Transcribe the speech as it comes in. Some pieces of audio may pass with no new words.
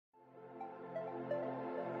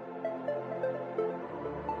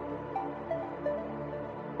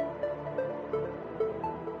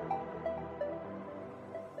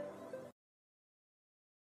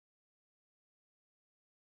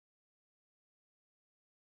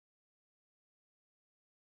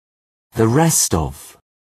The rest of.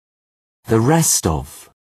 The rest of.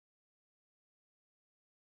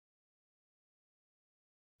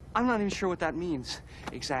 I'm not even sure what that means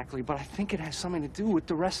exactly, but I think it has something to do with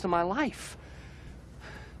the rest of my life.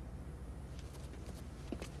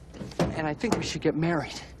 And I think we should get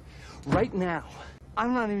married right now.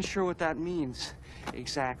 I'm not even sure what that means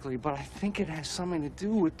exactly, but I think it has something to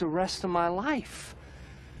do with the rest of my life.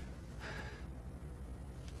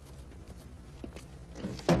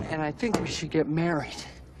 And I think we should get married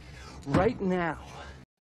right now.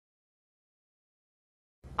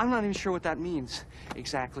 I'm not even sure what that means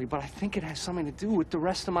exactly, but I think it has something to do with the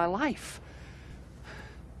rest of my life.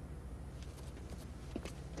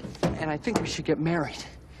 And I think we should get married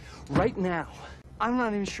right now. I'm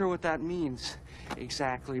not even sure what that means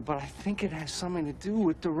exactly, but I think it has something to do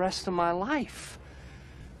with the rest of my life.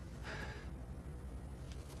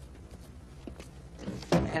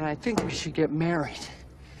 And I think we should get married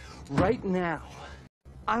right now.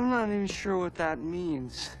 I'm not even sure what that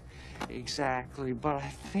means exactly, but I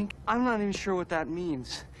think I'm not even sure what that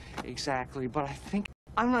means exactly, but I think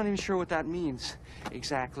I'm not even sure what that means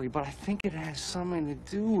exactly, but I think it has something to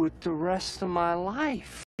do with the rest of my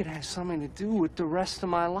life. It has something to do with the rest of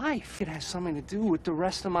my life. It has something to do with the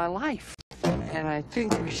rest of my life. And I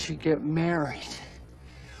think we should get married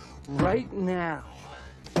right now.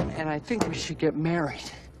 And I think we should get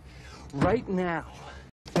married right now.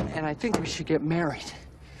 And I think we should get married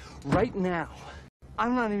right now.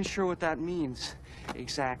 I'm not even sure what that means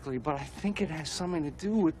exactly, but I think it has something to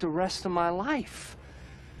do with the rest of my life.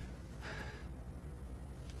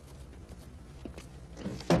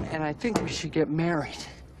 And I think we should get married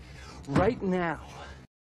right now.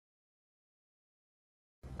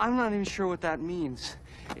 I'm not even sure what that means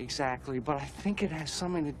exactly, but I think it has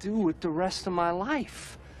something to do with the rest of my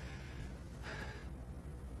life.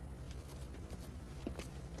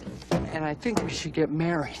 And I think we should get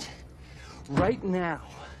married right now.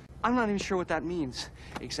 I'm not even sure what that means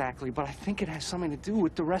exactly, but I think it has something to do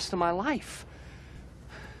with the rest of my life.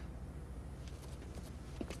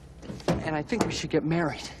 And I think we should get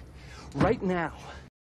married right now.